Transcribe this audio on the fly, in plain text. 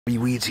Happy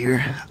Weeds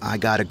here. I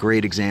got a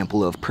great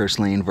example of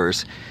Purslane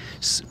versus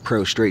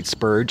Pro Straight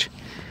Spurge.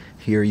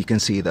 Here you can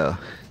see the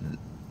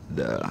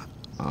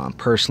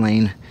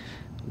Purslane,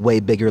 way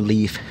bigger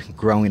leaf,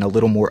 growing a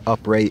little more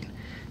upright.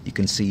 You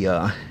can see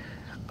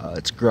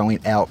it's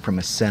growing out from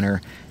a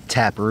center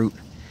taproot.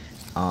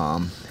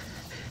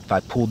 If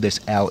I pulled this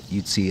out,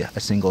 you'd see a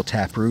single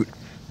taproot.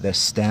 The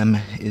stem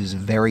is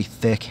very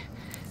thick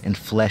and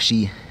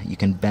fleshy. You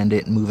can bend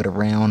it and move it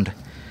around.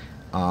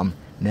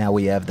 Now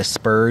we have the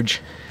Spurge,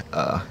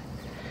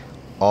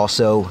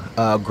 also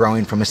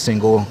growing from a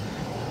single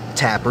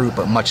taproot,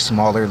 but much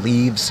smaller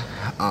leaves.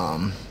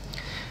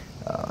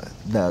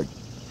 The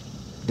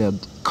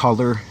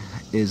color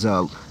is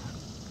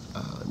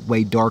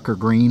way darker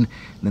green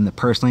than the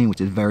Purslane,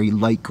 which is very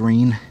light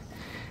green.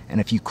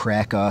 And if you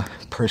crack a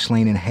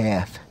Purslane in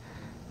half,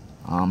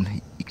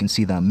 you can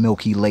see the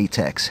milky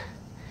latex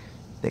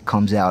that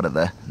comes out of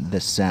the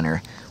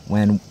center.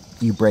 When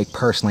you break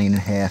Purslane in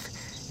half,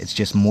 it's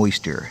just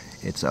moisture.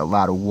 It's a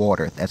lot of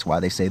water. That's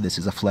why they say this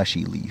is a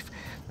fleshy leaf.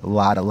 A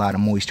lot of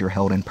moisture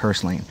held in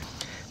Purslane.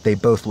 They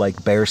both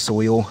like bare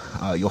soil.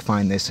 You'll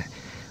find this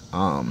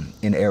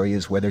in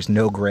areas where there's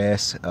no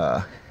grass,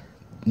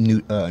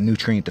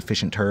 nutrient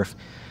deficient turf.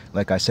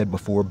 Like I said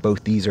before,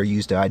 both these are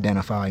used to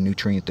identify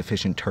nutrient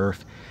deficient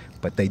turf,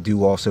 but they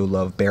do also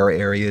love bare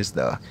areas.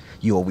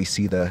 You always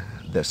see the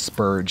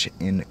Spurge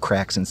in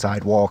cracks and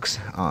sidewalks.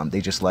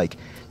 They just like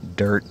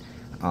dirt.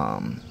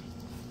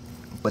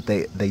 But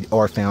they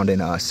are found in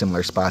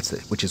similar spots,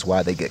 which is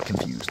why they get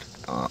confused.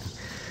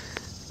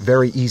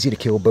 Very easy to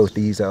kill. Both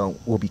these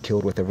will be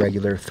killed with a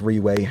regular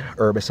 3-way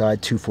herbicide,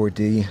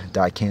 2,4-D,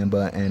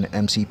 dicamba, and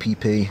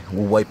MCPP.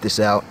 We'll wipe this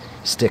out,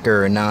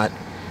 sticker or not.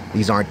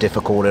 These aren't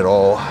difficult at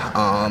all.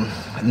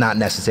 Not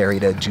necessary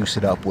to juice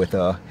it up with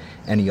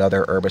any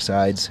other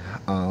herbicides.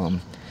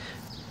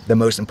 The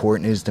most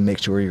important is to make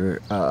sure you're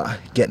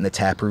getting the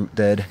taproot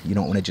dead. You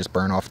don't want to just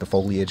burn off the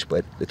foliage,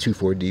 but the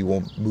 2,4-D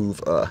will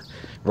move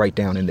right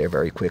down in there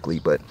very quickly.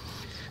 But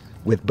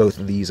with both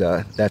of these,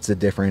 that's the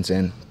difference,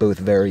 and both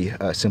very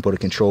simple to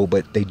control,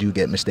 but they do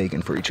get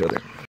mistaken for each other.